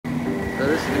So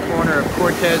this is the corner of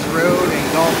Cortez Road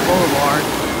and Gulf Boulevard.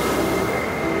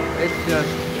 It's just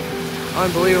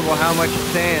unbelievable how much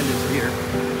sand is here.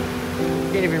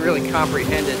 You can't even really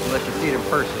comprehend it unless you see it in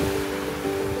person.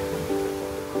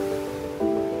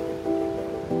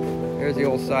 There's the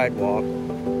old sidewalk.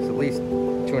 It's at least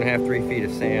 2.5, 3 feet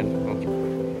of sand.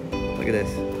 Look at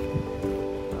this.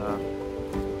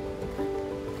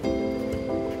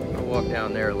 I'll walk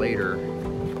down there later,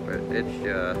 but it's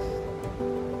just,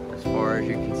 as far as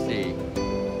you can see,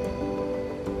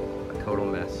 a total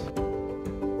mess.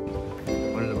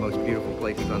 One of the most beautiful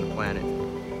places on the planet,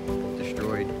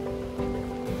 destroyed.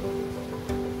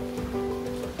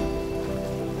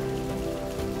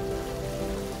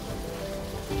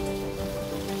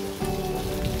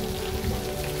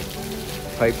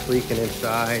 Pipes leaking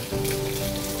inside.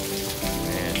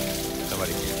 Man,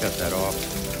 somebody should cut that off.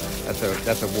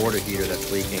 That's a water heater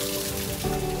that's leaking.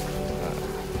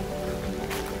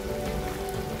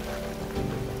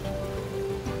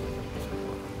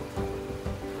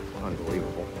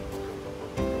 Unbelievable.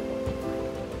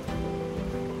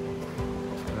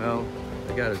 Well,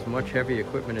 they got as much heavy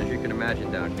equipment as you can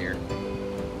imagine down here.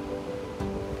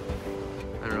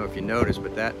 I don't know if you noticed,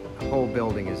 but that whole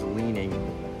building is leaning.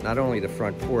 Not only the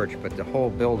front porch, but the whole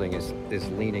building is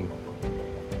leaning.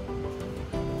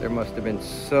 There must have been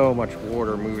so much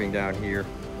water moving down here,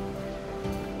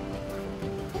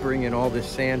 bringing all this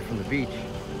sand from the beach.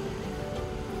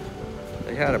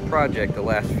 They had a project the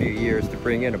last few years to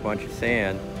bring in a bunch of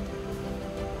sand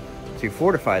to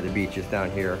fortify the beaches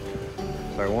down here.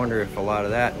 So I wonder if a lot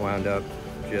of that wound up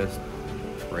just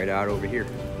right out over here.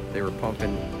 They were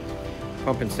pumping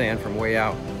sand from way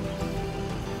out.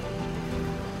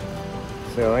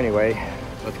 So anyway,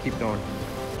 let's keep going.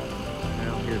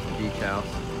 Now here's the beach house.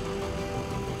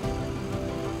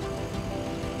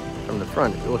 From the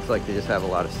front, it looks like they just have a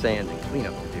lot of sand and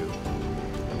cleanup to do.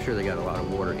 I'm sure they got a lot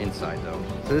of water inside though.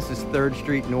 So this is 3rd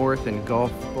Street North and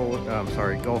Gulf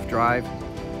Drive.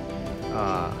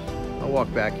 I'll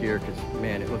walk back here because,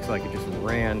 man, it looks like it just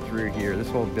ran through here. This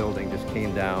whole building just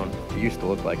came down. It used to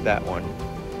look like that one.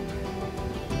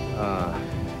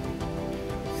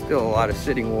 Still a lot of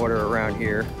sitting water around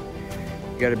here.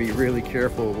 You got to be really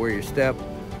careful where you step.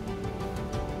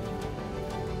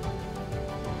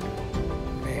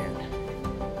 Man.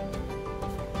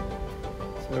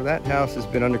 So that house has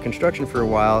been under construction for a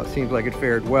while. It seems like it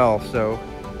fared well, so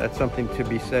that's something to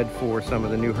be said for some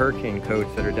of the new hurricane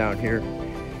coats that are down here,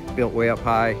 built way up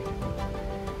high.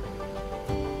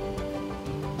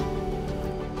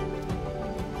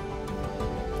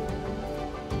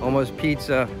 Almost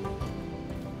Pizza.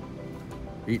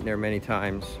 Eaten there many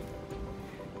times.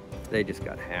 They just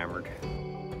got hammered.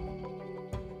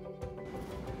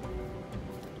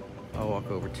 I'll walk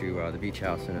over to the beach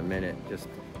house in a minute.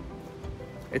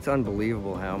 It's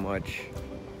unbelievable how much.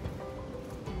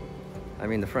 I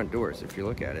mean, the front doors, if you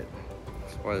look at it,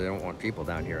 that's why they don't want people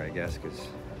down here, I guess, because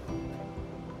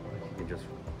you can just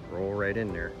roll right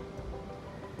in there.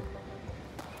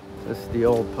 This is the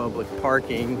old public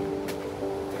parking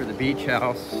for the beach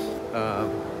house.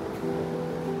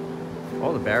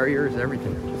 All the barriers,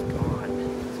 everything are just gone.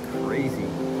 It's crazy.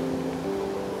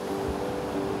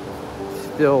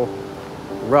 Still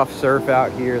rough surf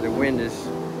out here. The wind is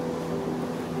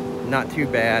not too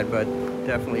bad, but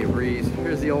definitely a breeze.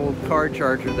 Here's the old car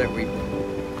charger that we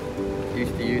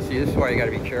used to use. See, this is why you got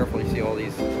to be careful. You see all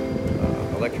these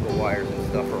electrical wires and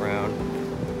stuff around.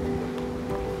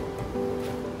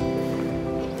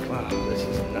 Wow, this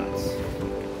is nuts.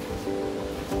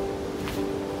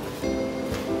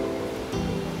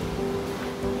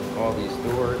 All these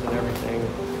doors and everything.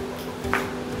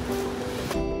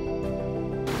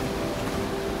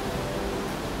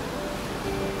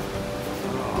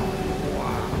 Oh,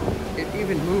 wow. It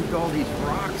even moved all these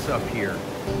rocks up here.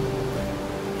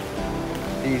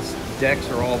 These decks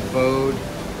are all bowed.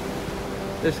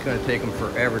 This is going to take them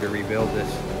forever to rebuild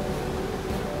this.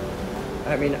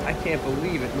 I mean, I can't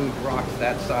believe it moved rocks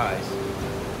that size.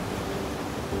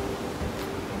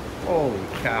 Holy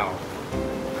cow.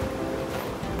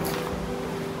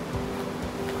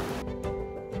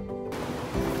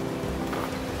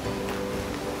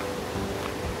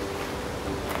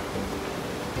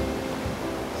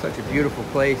 Such a beautiful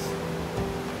place.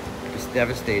 Just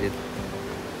devastated.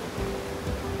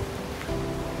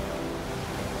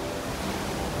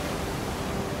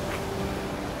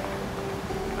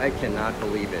 I cannot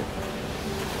believe it.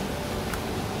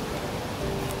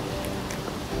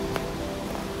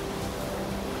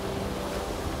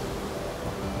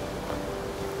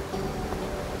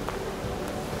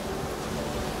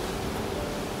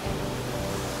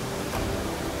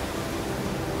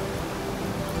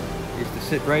 Used to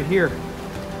sit right here.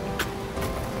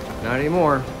 Not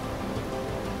anymore.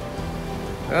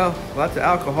 Well, lots of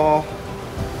alcohol.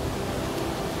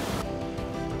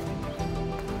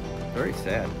 Very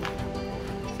sad.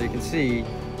 So you can see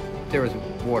there was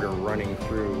water running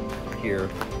through here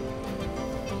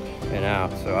and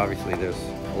out. So obviously there's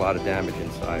a lot of damage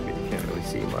inside, but you can't really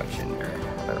see much in there.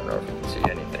 I don't know if you can see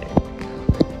anything.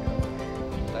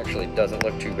 It actually doesn't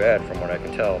look too bad from what I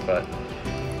can tell, but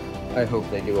I hope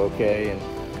they do okay and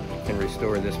can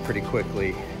restore this pretty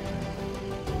quickly.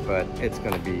 But it's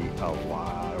going to be a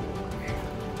lot of work.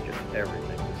 Just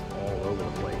everything, just all over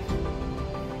the place.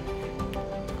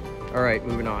 All right,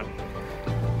 moving on.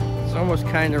 This almost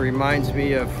kind of reminds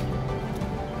me of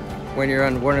when you're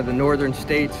on one of the northern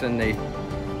states and they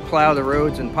plow the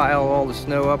roads and pile all the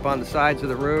snow up on the sides of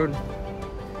the road.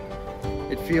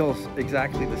 It feels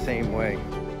exactly the same way.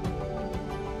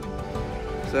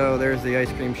 So there's the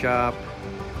ice cream shop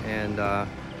and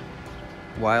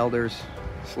Wilder's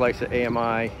Slice of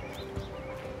AMI.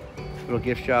 Little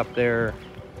gift shop there.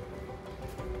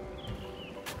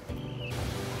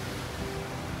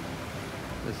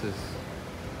 This is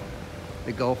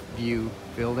the Gulf View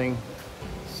building.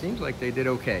 Seems like they did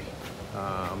okay.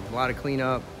 A lot of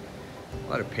cleanup, a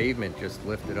lot of pavement just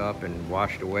lifted up and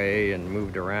washed away and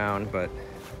moved around, but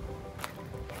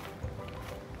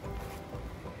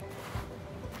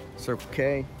it's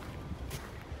okay.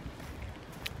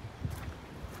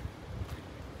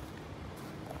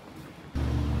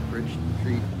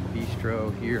 Bridgeport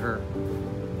Bistro here.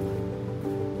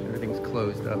 Everything's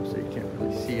closed up, so you can't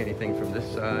really see anything from this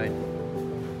side.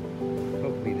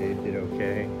 Hopefully they did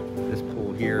okay. This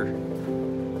pool here,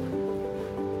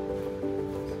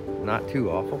 not too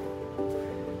awful.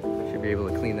 Should be able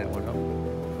to clean that one up.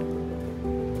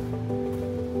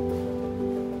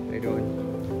 How you doing?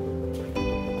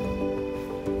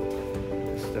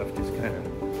 This stuff just kind of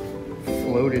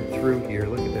floated through here.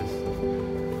 Look at this.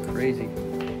 Crazy.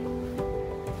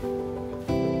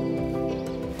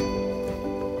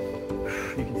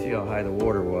 You can see how high the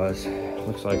water was.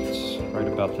 Looks like it's right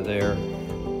about to there.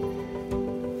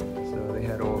 So they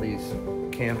had all these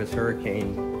canvas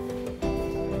hurricane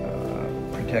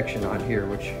protection on here,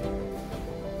 which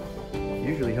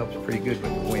usually helps pretty good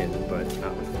with the wind, but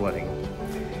not with flooding.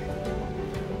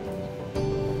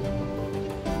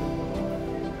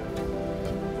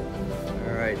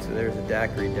 All right, so there's the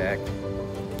Daiquiri Deck.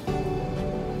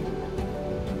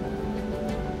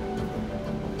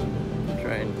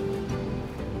 Try and,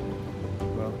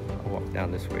 well, I'll walk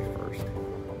down this way first.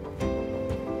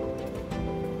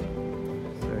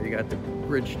 So you got the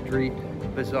Bridge Street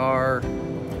Bazaar,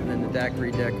 and then the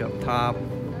Daiquiri Deck up top.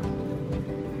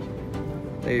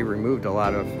 They removed a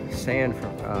lot of sand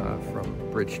from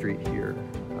Bridge Street here,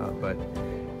 but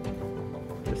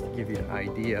just to give you an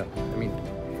idea, I mean,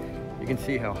 you can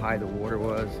see how high the water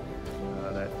was.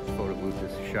 That photo booth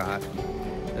is shot.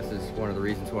 This is one of the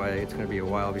reasons why it's going to be a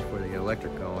while before they get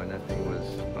electric going. That thing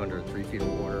was under 3 feet of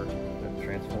water, that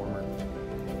transformer.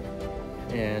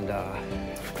 And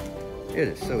it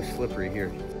is so slippery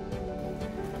here.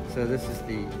 So this is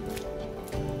the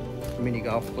mini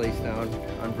golf place down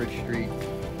on Bridge Street.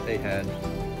 They had,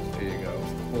 there you go,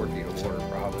 4 feet of water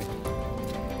probably.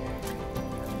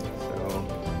 So,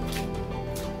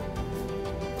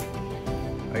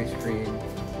 ice cream,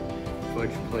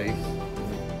 fudge place.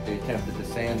 They attempted to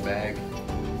sandbag.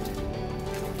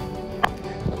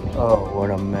 Oh, what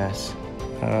a mess.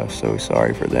 So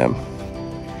sorry for them.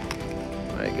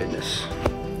 My goodness.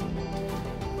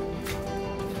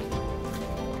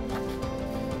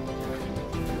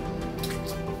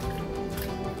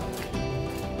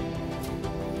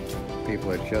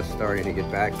 People are just starting to get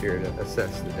back here to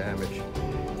assess the damage.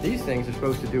 These things are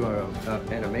supposed to do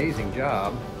an amazing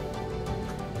job.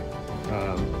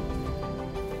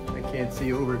 I can't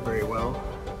see over it very well,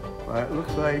 but it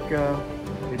looks like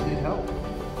it did help.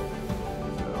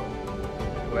 So,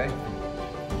 anyway,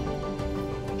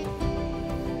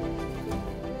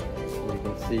 you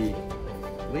can see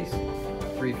at least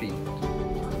 3 feet.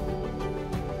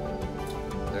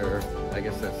 There, I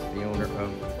guess that's the owner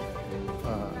of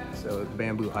so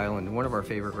Bamboo Island, one of our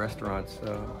favorite restaurants.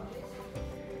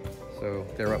 So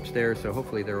they're upstairs, so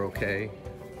hopefully they're okay.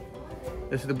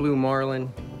 This is the Blue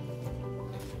Marlin.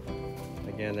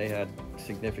 Again, they had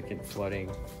significant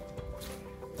flooding,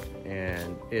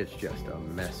 and it's just a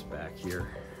mess back here.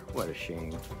 What a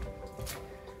shame.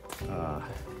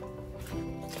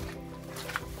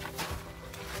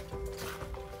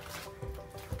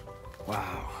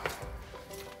 Wow.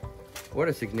 What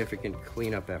a significant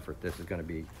cleanup effort this is going to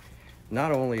be.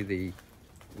 Not only the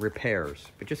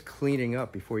repairs, but just cleaning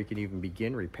up before you can even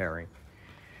begin repairing.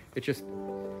 it's just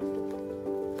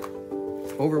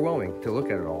overwhelming to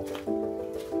look at it all.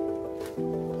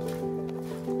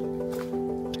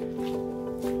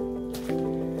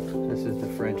 This is the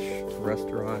French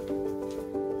restaurant. I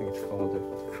think it's called the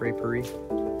Creperie.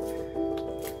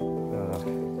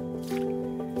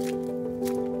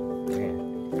 Man,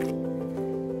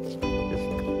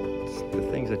 just the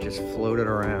things that just floated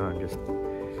around, just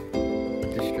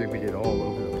distributed all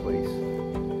over the place.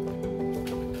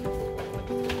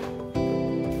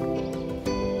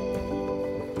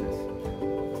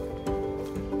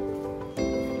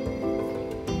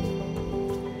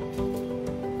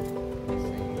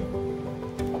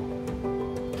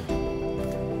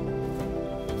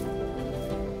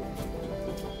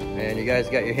 And you guys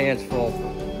got your hands full.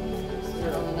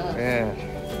 Yeah.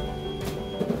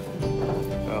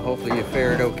 Hopefully you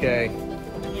fared okay.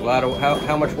 A lot of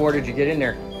how much water did you get in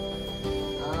there?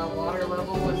 Water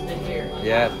level was to here.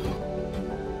 Yeah.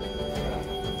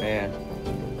 Man.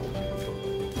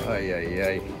 Ay ay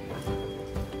ay.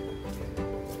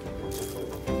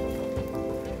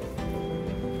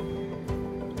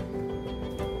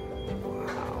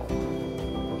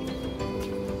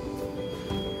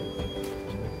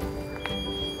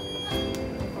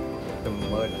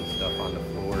 Mud and stuff on the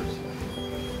floors.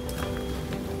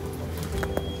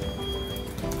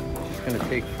 It's just going to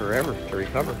take forever to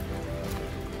recover.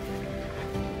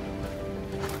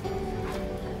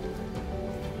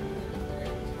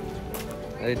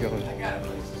 How you doing? I got a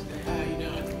place to stay. How you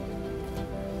doing?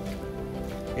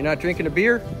 You're not drinking a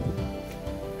beer?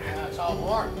 No, it's all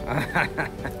warm.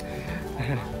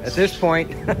 At this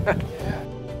point.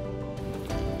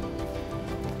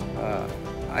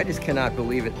 I just cannot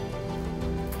believe it.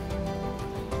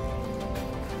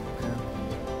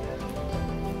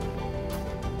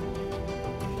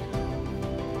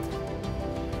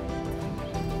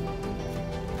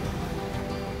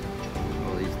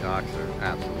 Docks are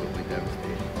absolutely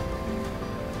devastating.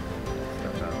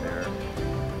 Stuff out there.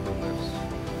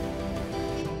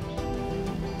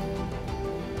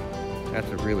 That's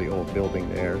a really old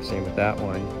building there. Same with that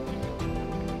one.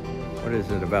 What is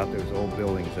it about those old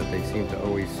buildings that they seem to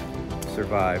always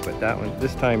survive? But that one,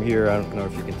 this time here, I don't know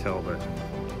if you can tell, but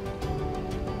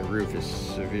the roof is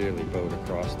severely bowed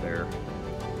across there.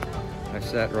 I've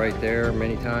sat right there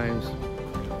many times,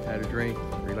 had a drink,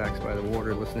 relaxed by the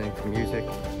water, listening to music.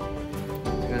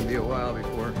 It's going to be a while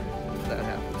before that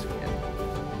happens again.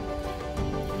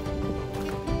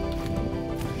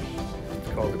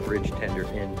 It's called the Bridgetender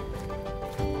Inn.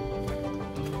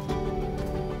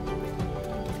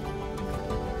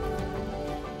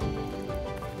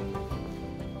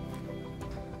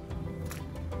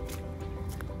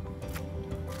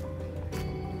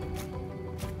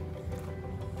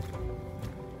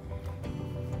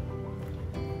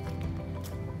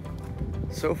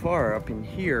 So far up in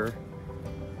here,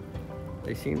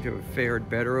 they seem to have fared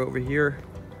better over here.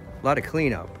 A lot of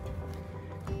cleanup,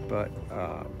 but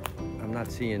I'm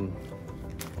not seeing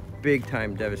big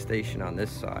time devastation on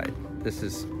this side. This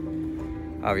is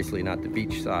obviously not the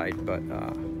beach side, but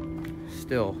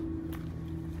still,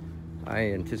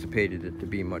 I anticipated it to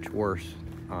be much worse,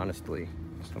 honestly.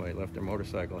 Somebody left their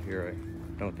motorcycle here.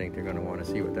 I don't think they're gonna want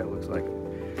to see what that looks like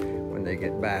when they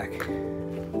get back.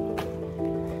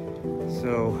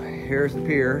 So here's the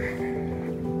pier.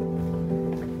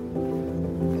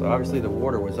 So obviously the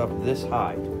water was up this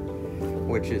high,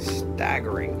 which is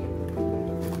staggering.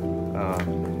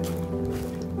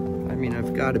 I mean, that's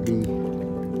got to be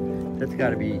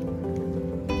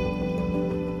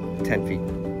 10 feet,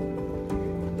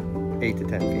 8 to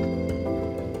 10 feet.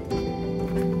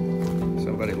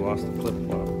 Somebody lost a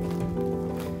flip-flop.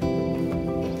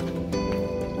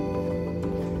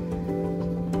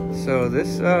 So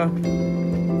this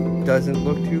doesn't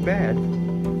look too bad.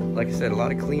 Like I said, a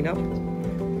lot of cleanup.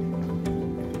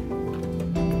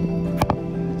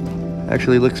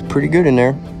 Actually looks pretty good in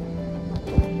there.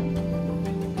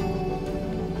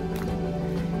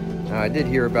 Now, I did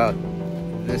hear about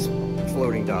this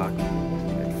floating dock.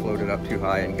 It floated up too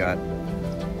high and got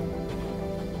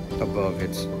above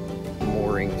its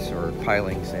moorings or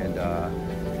pilings, and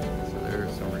so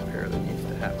there's some repair that needs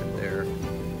to happen there.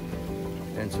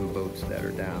 And some boats that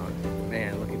are down.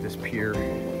 Man, look at this pier.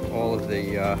 All of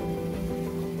the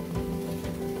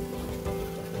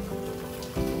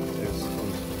there's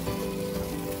some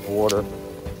water.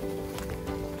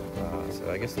 So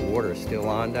I guess the water is still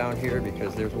on down here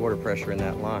because there's water pressure in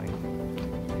that line.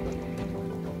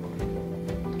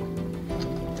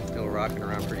 Still rocking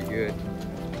around pretty good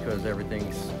because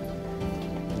everything's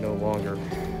no longer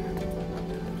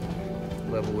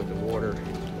level with the water.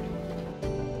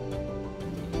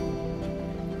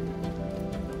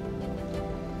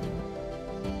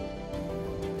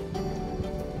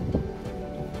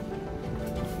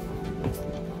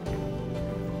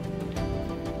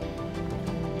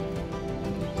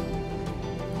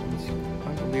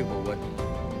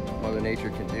 Mother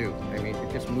Nature can do. I mean,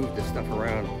 it just moved this stuff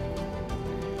around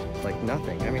like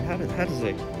nothing. I mean, how does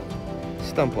a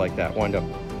stump like that wind up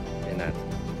in that?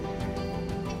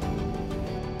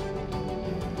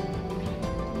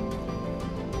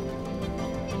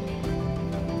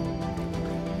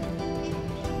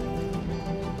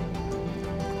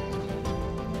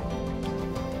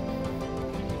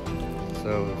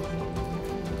 So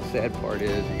the sad part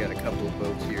is you got a couple of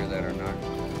boats here that are not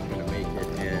going to make it,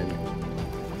 and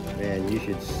man, you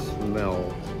should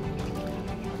smell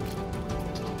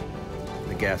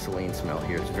the gasoline smell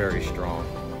here. It's very strong.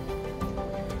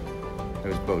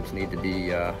 Those boats need to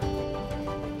be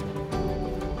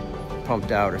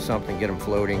pumped out or something, get them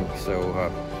floating so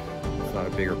it's not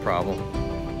a bigger problem.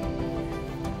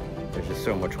 There's just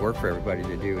so much work for everybody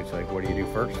to do. It's like, what do you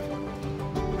do first?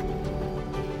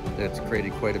 That's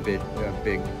created quite a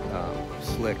big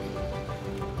slick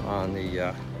on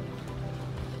the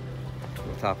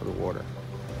top of the water.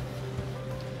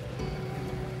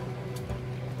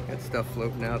 Got stuff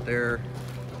floating out there.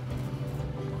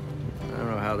 I don't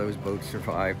know how those boats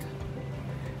survived,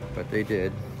 but they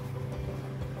did.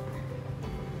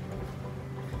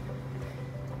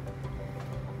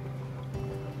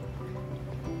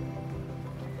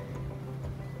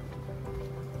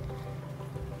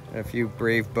 A few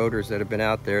brave boaters that have been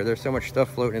out there. There's so much stuff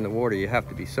floating in the water, you have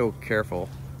to be so careful.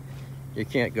 You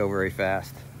can't go very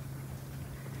fast.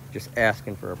 Just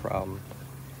asking for a problem.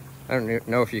 I don't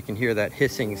know if you can hear that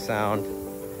hissing sound,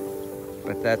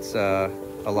 but that's a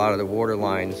lot of the water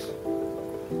lines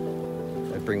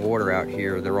that bring water out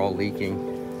here. They're all leaking.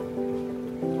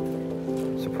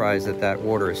 Surprised that that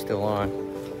water is still on.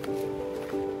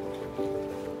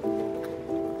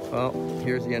 Well,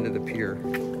 here's the end of the pier.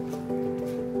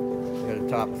 Got a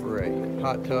top for a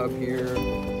hot tub here.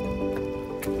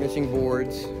 Missing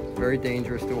boards. Very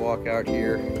dangerous to walk out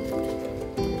here.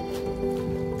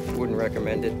 Wouldn't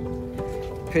recommend it.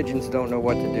 Pigeons don't know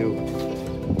what to do.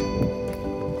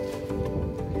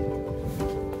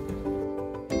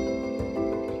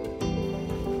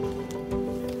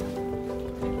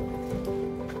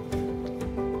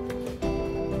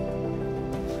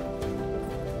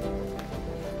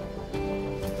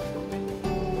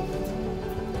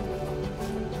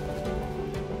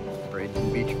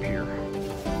 Bradenton Beach Pier.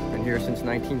 Been here since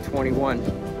 1921.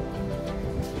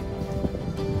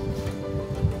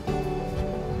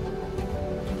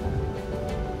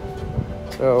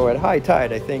 So at high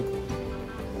tide, I think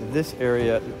this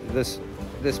area, this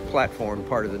platform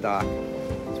part of the dock,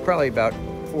 is probably about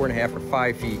 4.5 or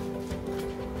 5 feet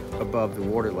above the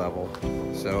water level.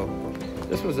 So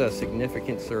this was a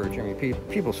significant surge. I mean,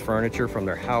 people's furniture from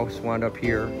their house wound up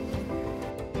here.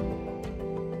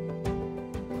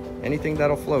 Anything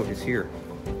that'll float is here.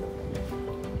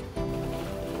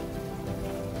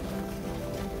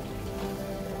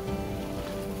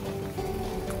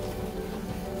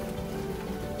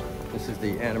 This is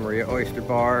the Anna Maria Oyster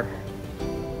Bar.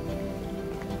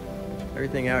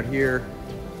 Everything out here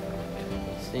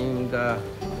seemed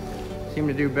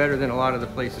to do better than a lot of the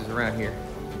places around here.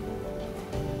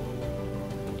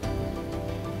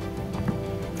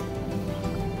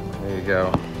 There you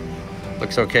go.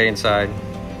 Looks okay inside.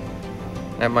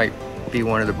 That might be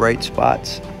one of the bright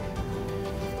spots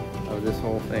of this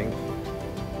whole thing.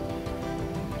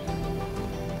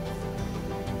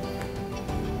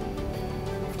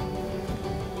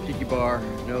 Tiki bar.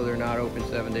 No, they're not open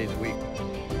 7 days a week.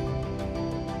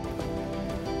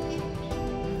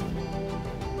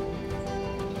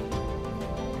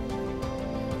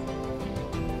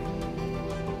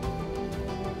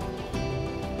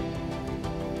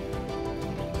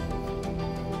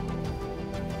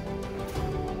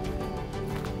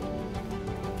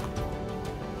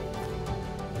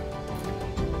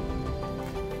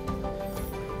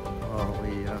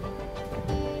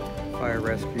 Fire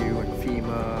rescue and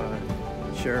FEMA,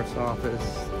 and Sheriff's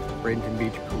Office, Bradenton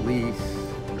Beach Police,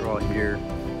 they're all here.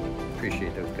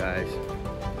 Appreciate those guys.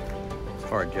 It's a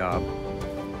hard job.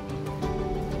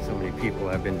 So many people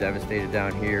have been devastated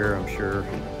down here. I'm sure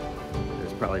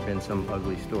there's probably been some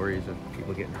ugly stories of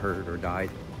people getting hurt or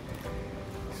died.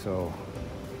 So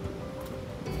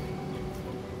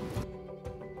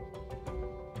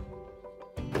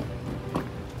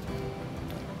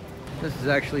this is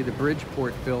actually the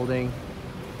Bridgeport building,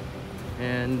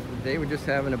 and they were just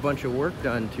having a bunch of work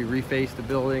done to reface the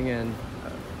building and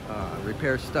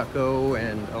repair stucco,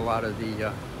 and a lot of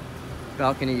the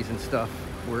balconies and stuff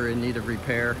were in need of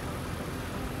repair.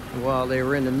 And while they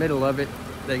were in the middle of it,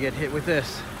 they get hit with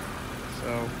this.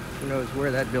 So who knows where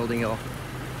that building will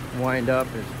wind up.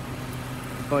 There's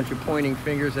a bunch of pointing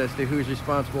fingers as to who's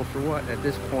responsible for what at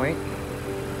this point.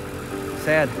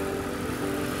 Sad.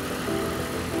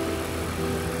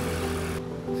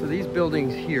 these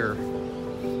buildings here, I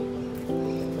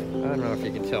don't know if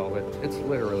you can tell, but it's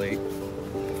literally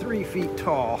 3 feet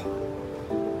tall.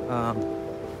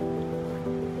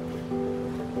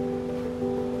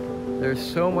 There's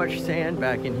so much sand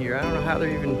back in here. I don't know how they're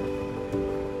even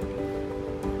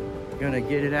gonna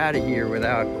get it out of here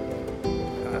without,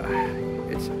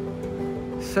 it's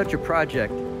such a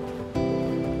project.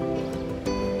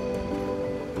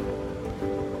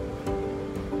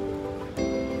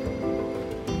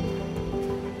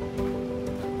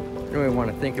 I really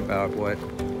want to think about what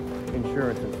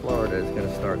insurance in Florida is going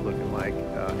to start looking like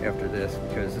after this,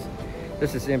 because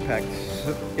this has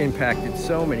impacted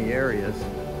so many areas.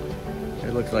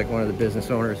 It looks like one of the business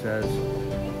owners has,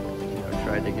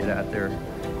 tried to get at their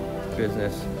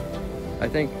business. I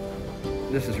think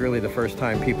this is really the first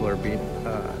time people are being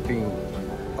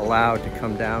allowed to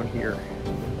come down here.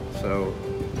 So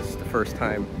this is the first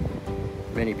time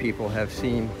many people have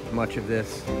seen much of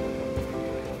this.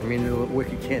 I mean, the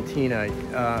wicked Cantina,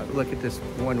 look at this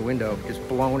one window just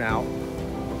blown out.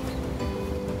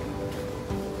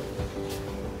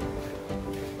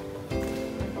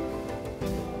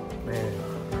 Man,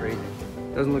 crazy.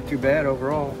 Doesn't look too bad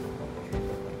overall.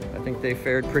 I think they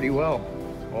fared pretty well,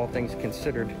 all things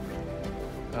considered.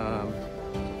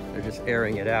 They're just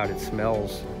airing it out. It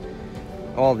smells.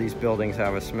 All these buildings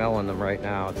have a smell in them right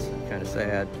now. It's kind of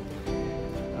sad.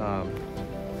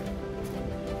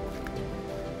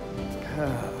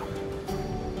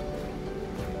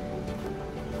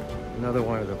 Another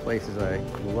one of the places I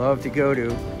love to go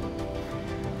to.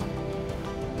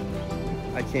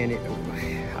 I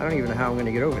don't even know how I'm going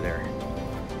to get over there.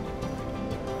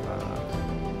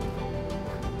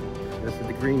 This is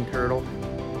the Green Turtle.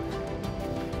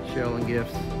 Shell and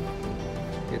Gifts.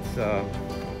 It's gonna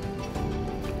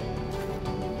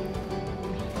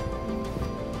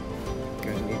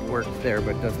need work there,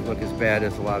 but it doesn't look as bad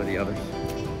as a lot of the others.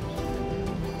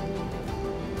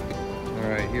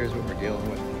 Alright, here's what we're dealing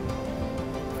with.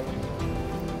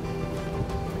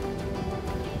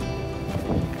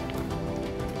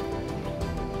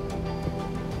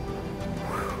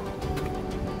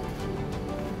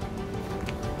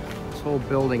 This whole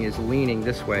building is leaning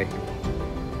this way.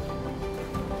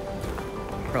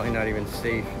 Probably not even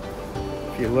safe.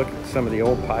 If you look at some of the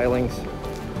old pilings,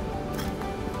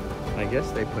 I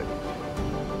guess they put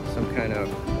some kind of,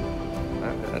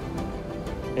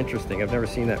 interesting, I've never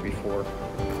seen that before.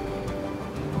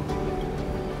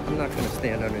 I'm not going to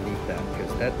stand underneath that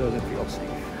because that doesn't feel safe.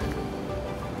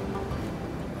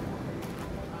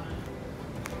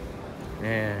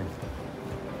 Man,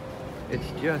 it's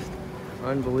just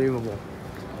unbelievable.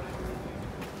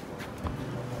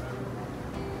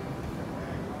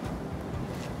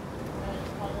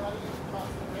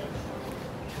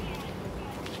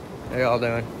 How y'all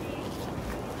doing?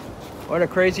 What a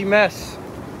crazy mess.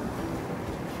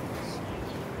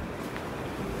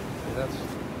 Yeah, that's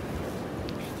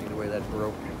interesting the way that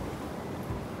broke.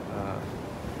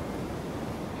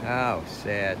 How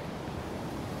sad.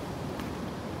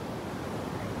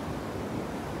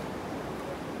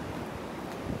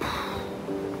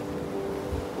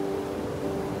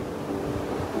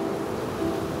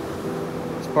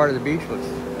 This part of the beach looks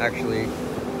actually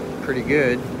pretty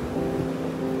good.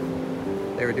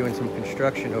 They were doing some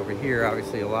construction over here.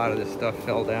 Obviously, a lot of this stuff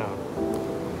fell down.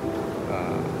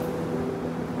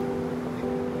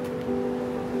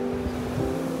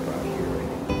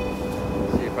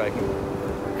 Let's see if I can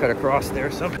cut across there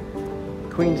some.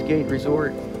 Queens Gate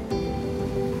Resort.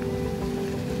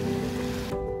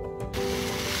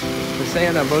 The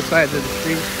sand on both sides of the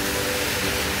street.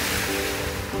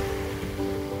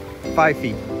 5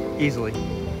 feet, easily.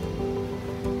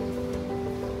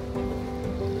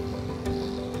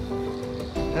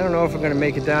 I don't know if I'm going to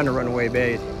make it down to Runaway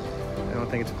Bay. I don't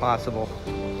think it's possible.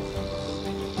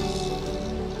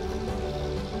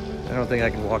 I don't think I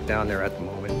can walk down there at the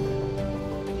moment.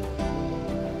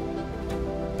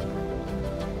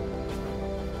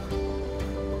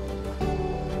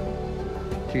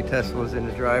 Two Teslas in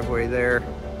the driveway there.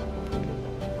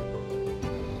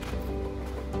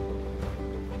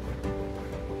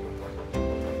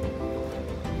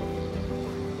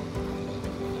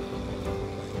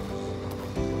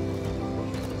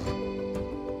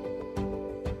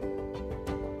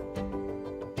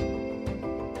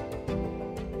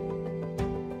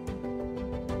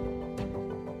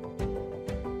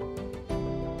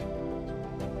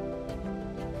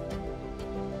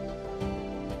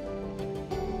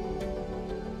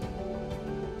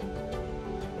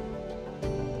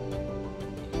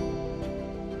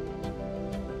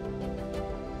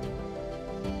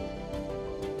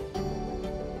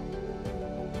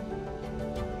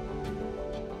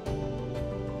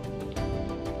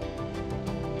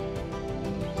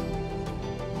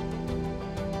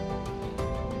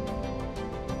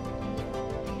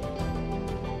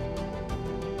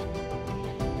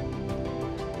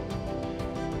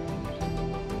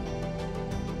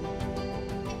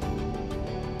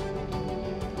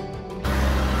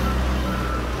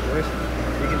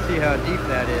 how deep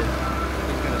that is.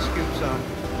 He's gonna scoop some.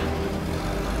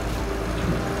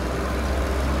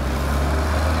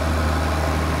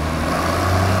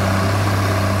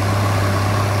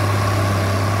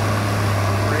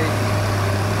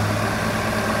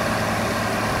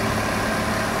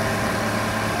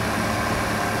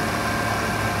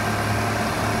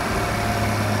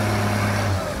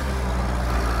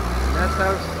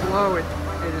 How slow it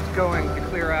is going to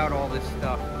clear out all this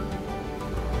stuff.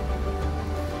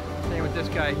 Same with this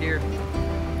guy here.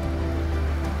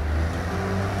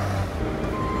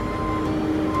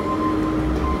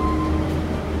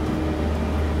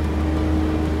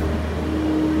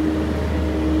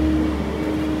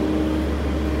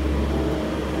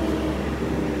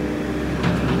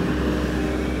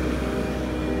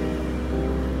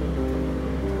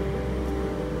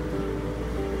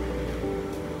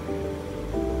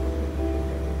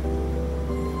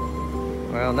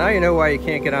 Well, now you know why you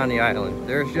can't get on the island.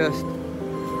 There's just,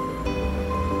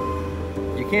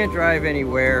 you can't drive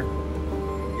anywhere.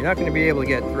 You're not going to be able to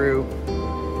get through.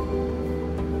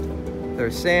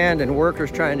 There's sand and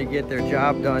workers trying to get their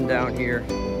job done down here.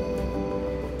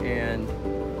 And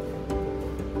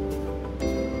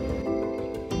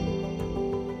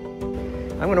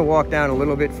I'm going to walk down a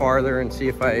little bit farther and see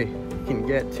if I can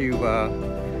get to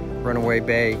Runaway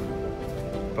Bay.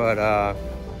 But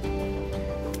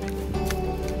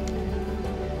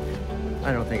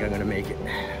I don't think I'm gonna make it.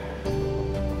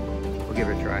 We'll give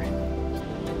it a try.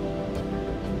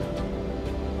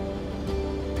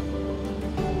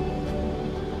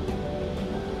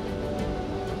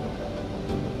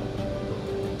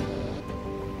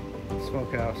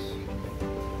 Smoqe House.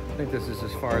 I think this is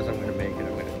as far as I'm gonna make it.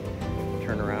 I'm gonna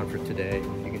turn around for today.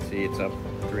 You can see it's up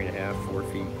 3.5, 4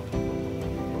 feet.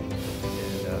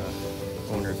 And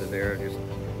owners are there just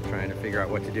trying to figure out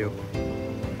what to do.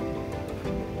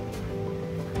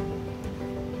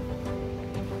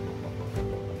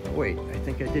 Wait, I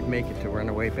think I did make it to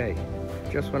Runaway Bay.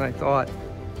 Just when I thought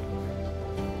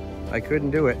I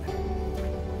couldn't do it.